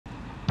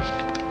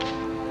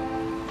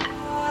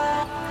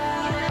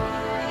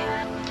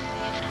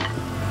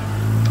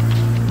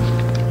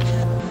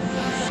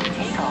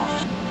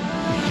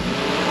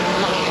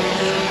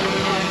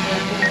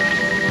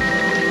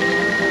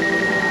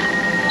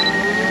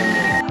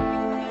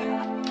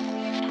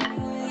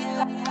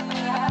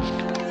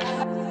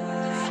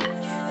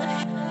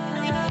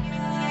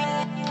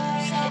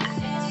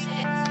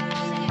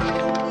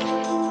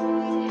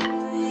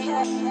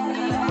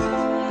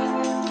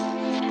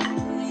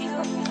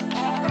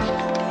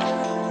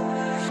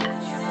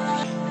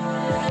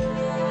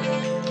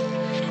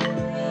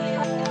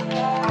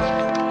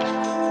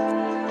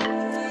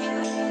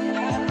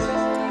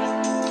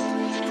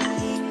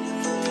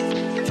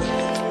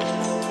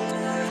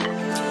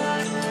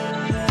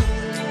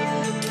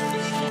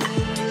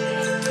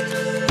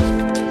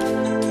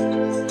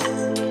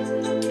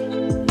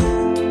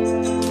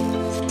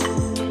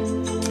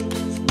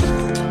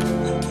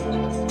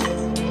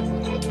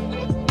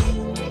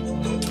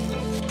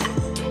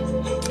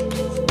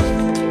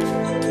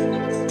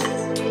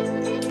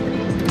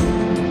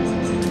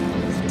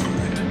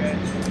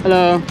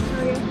Hello. How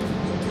are you?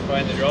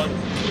 Flying the drone?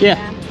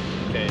 Yeah.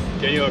 Okay,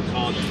 Jennie-O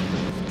called.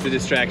 It's a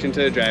distraction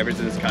to the drivers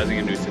and it's causing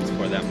a nuisance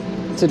for them.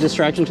 It's a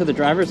distraction to the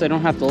drivers. They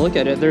don't have to look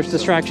at it. There's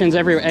distractions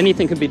everywhere.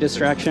 Anything could be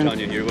distraction. I'm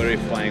telling you, you're literally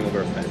flying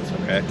over a fence,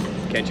 okay?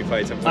 Can't you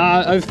find something?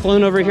 I've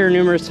flown over here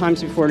numerous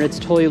times before and it's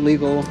totally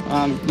legal.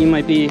 You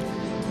might be,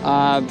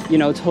 you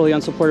know, totally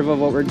unsupportive of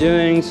what we're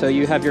doing, so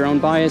you have your own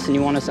bias and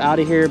you want us out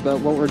of here, but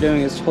what we're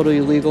doing is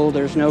totally legal.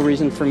 There's no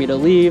reason for me to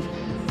leave.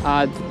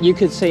 You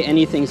could say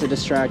anything's a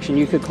distraction.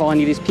 You could call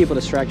any of these people a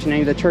distraction,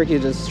 any of the turkey a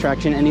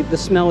distraction, the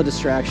smell a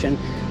distraction.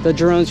 The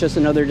drone's just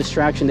another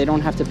distraction. They don't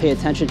have to pay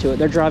attention to it.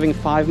 They're driving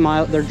 5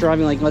 miles, they're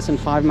driving like less than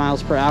 5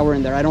 miles per hour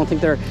in there. I don't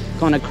think they're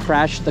gonna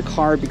crash the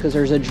car because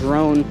there's a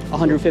drone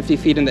 150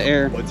 feet in the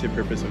air. What's your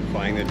purpose of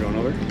flying the drone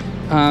over?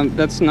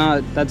 That's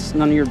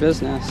none of your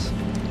business.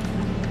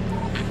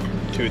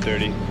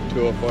 230,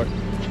 204.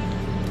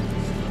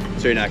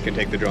 So you're not gonna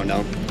take the drone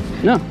down?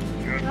 No.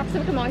 Cops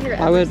have come out here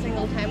every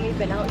single time we've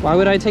been out. Why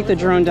would I take the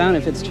drone down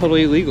if it's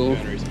totally illegal? You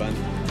wanna respond?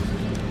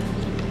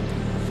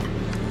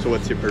 So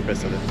what's your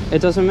purpose of it?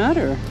 It doesn't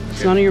matter.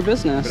 It's none of your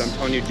business. But I'm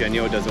telling you,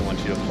 Jennie-O doesn't want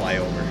you to fly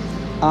over.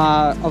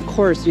 Of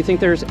course. Do you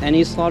think there's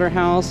any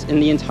slaughterhouse in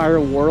the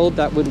entire world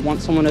that would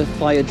want someone to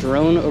fly a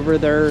drone over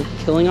their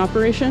killing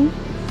operation?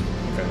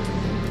 Okay.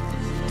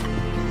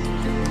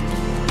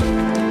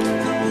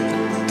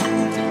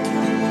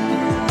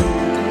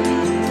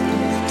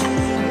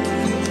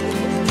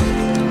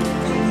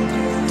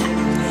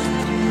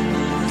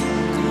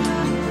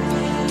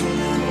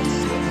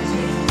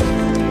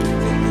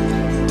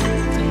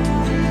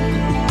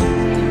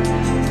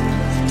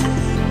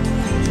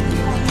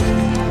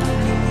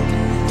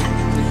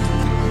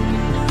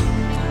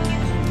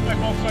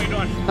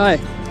 Hi.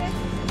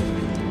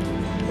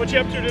 What you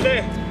up to today?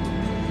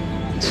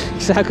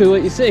 Exactly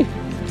what you see.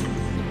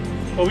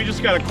 Well, we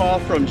just got a call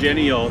from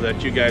Jennie-O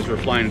that you guys were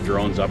flying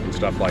drones up and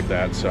stuff like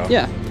that, so.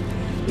 Yeah.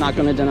 Not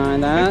going to deny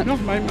that. No,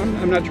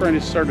 I'm not trying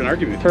to start an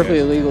argument with Perfectly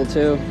you guys.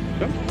 illegal too.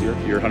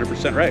 Yep, you're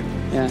 100% right.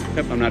 Yeah.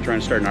 Yep, I'm not trying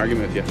to start an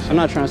argument with you. I'm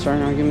not trying to start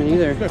an argument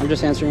either. Good. I'm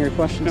just answering your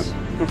questions.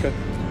 Yep. Okay,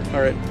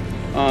 all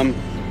right.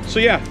 So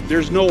yeah,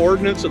 there's no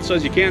ordinance that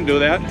says you can't do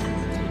that.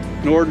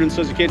 No ordinance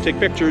says you can't take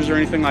pictures or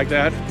anything like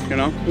that, you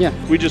know? Yeah.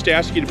 We just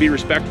ask you to be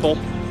respectful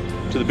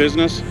to the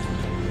business.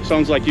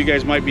 Sounds like you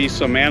guys might be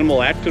some animal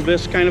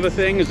activist kind of a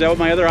thing. Is that what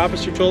my other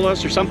officer told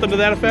us, or something to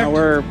that effect?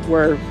 No,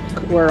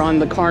 we're on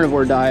the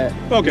carnivore diet.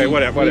 Okay,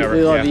 whatever.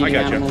 We love Yeah, I eating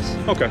got animals.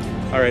 you. Okay,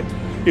 all right.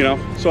 You know,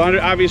 so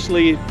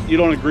obviously you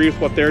don't agree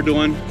with what they're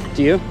doing.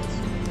 Do you?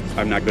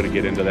 I'm not going to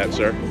get into that,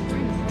 sir.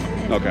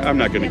 Okay, I'm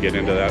not going to get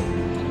into that.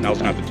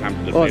 Now's not the time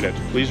to debate it.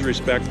 Please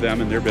respect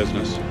them and their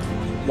business.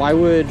 Why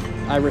would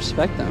I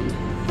respect them?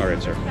 All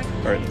right, sir.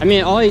 All right. I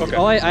mean,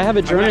 I have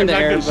a drone in the air,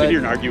 I'm not going to sit here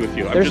and but argue with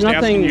you. I'm there's just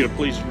asking nothing- you to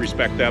please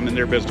respect them and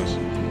their business.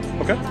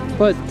 Okay?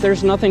 but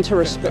there's nothing to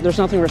respect. There's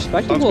nothing Sounds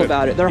respectable good.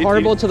 about it. They're Any-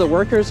 horrible to the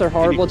workers. They're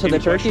horrible to the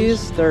any turkeys.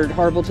 questions? They're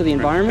horrible to the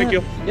environment.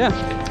 Thank you.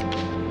 Yeah.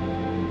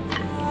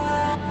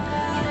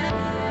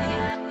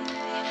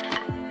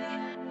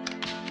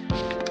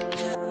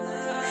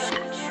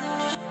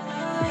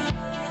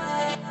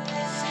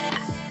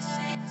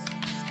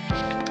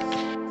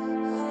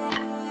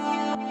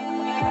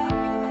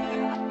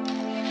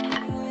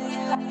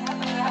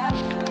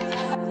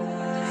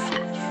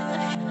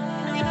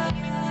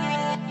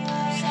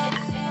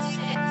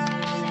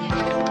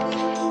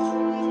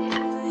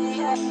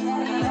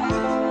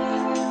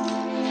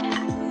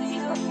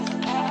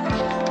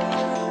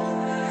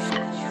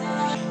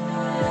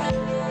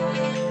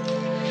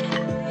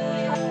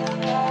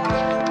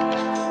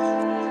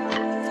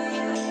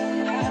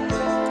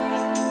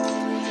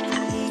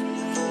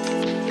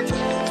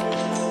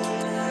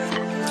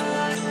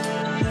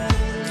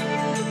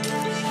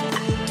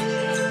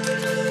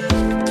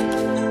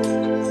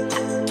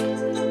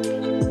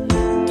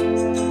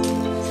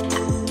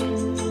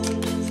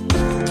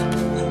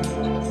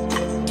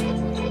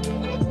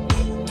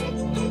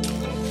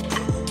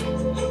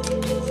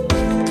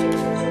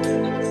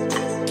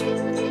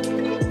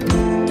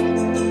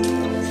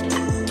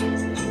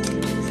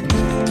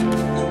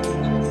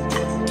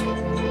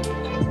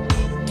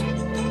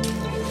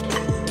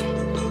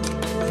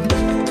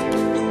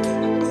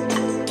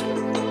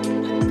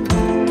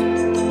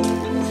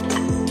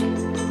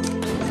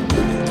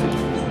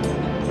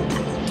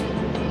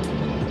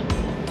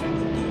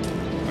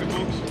 Hi,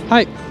 folks.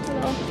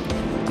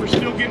 Hi. We're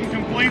still getting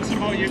complaints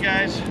about you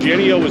guys.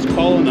 Jennie-O was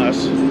calling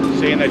us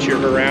saying that you're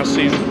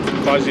harassing,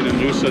 causing a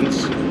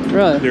nuisance.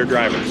 Really? Their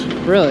drivers.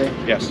 Really?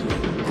 Yes.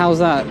 How's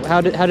that?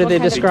 How did they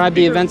describe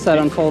the events that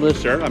unfolded?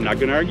 Sir, I'm not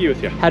going to argue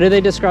with you. How did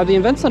they describe the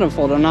events that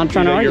unfolded? I'm not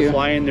trying to argue. You're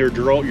flying your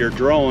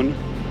drone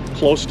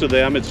close to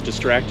them. It's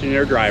distracting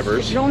their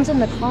drivers. The drone's in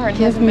the car and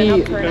hasn't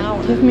been up for an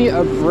hour. Give me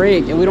a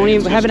break. And we don't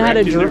even haven't had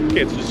a drone.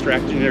 It's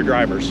distracting their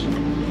drivers.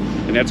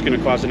 And that's going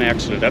to cause an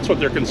accident. That's what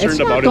they're concerned It's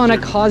about. not going to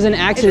cause an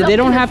accident. They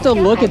don't have to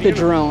look at the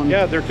drone.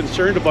 Yeah, they're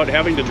concerned about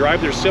having to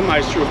drive their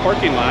semis through a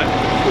parking lot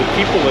with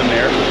people in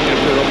there. And if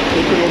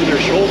they're looking over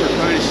their shoulder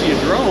trying to see a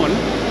drone,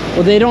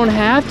 Well, they don't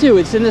have to.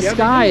 It's in the Yeah,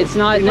 sky. they do. It's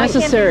not They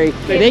necessary.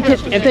 They They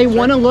have can, to if they sensor.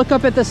 want to look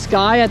up at the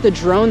sky at the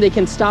drone, they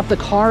can stop the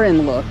car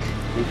and look.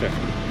 Okay.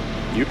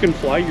 You can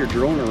fly your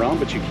drone around,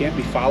 but you can't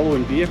be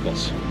following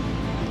vehicles.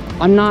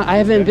 I'm not. I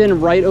haven't been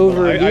right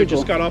over a I vehicle.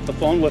 just got off the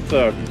phone with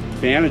the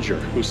manager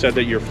who said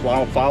that you're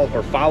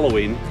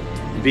following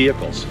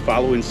vehicles,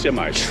 following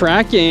semis.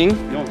 Tracking.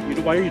 No,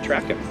 why are you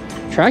tracking?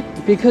 Track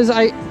because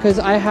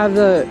I have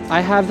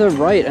the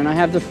right and I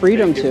have the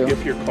freedom to.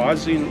 If you're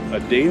causing a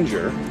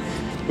danger.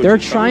 which They're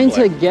it sounds trying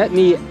to like- get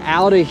me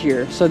out of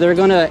here, so they're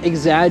gonna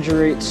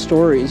exaggerate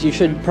stories. You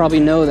should probably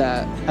know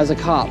that as a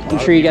cop. A I'm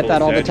lot sure of you get people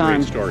that all the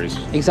time. exaggerate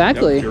Stories.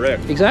 Exactly. Yep, you're right.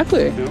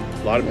 Exactly.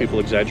 Yeah, a lot of people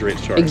exaggerate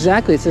stories.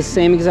 Exactly. It's the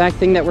same exact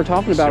thing that we're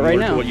talking about right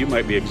Similar to now. what you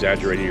might be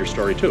exaggerating your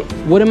story too.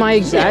 What am I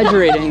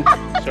exaggerating?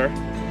 Sir,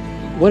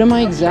 What am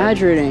I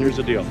exaggerating? here's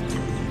the deal.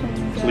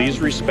 Please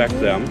respect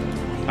them.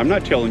 I'm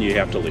not telling you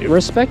have to leave.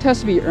 Respect has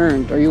to be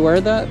earned. Are you aware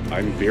of that?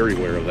 I'm very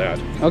aware of that.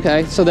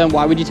 Okay, so then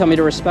why would you tell me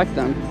to respect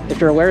them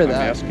if you're aware of I'm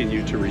that? asking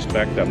you to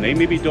respect them. They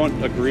maybe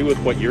don't agree with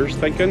what you're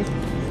thinking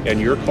and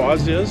your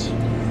cause is,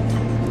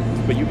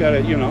 but you gotta,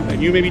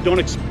 and you maybe don't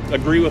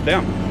agree with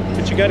them,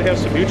 but you gotta have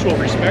some mutual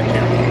respect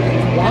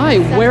here. Why?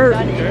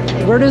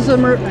 Where does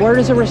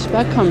the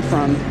respect come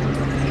from?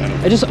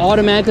 I just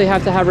automatically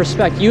have to have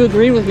respect. You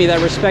agreed with me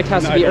that respect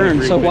has to be I don't earned.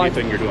 agree So with why?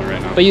 anything you're doing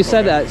right now. But you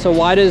said Okay. that. So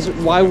why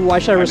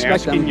should I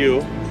respect I'm asking them?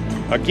 you,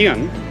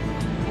 again,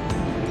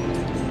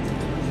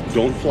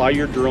 don't fly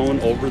your drone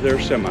over their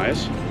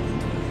semis,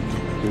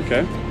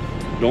 okay?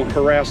 Don't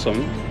harass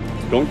them.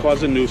 Don't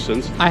cause a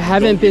nuisance. I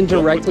haven't been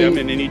Don't directly. put them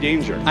in any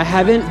danger. I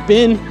haven't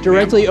been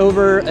directly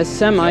over a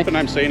semi. Nothing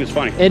I'm saying is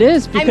funny. It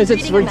is because I'm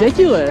it's reading a message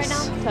ridiculous.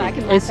 Right now, so I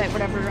can It's- laugh at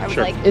whatever I would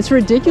Sure. like. It's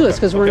ridiculous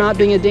because we're Okay. not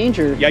being a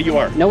danger. Yeah, you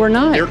are. No, we're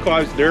not.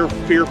 They're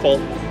fearful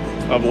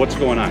of what's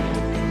going on.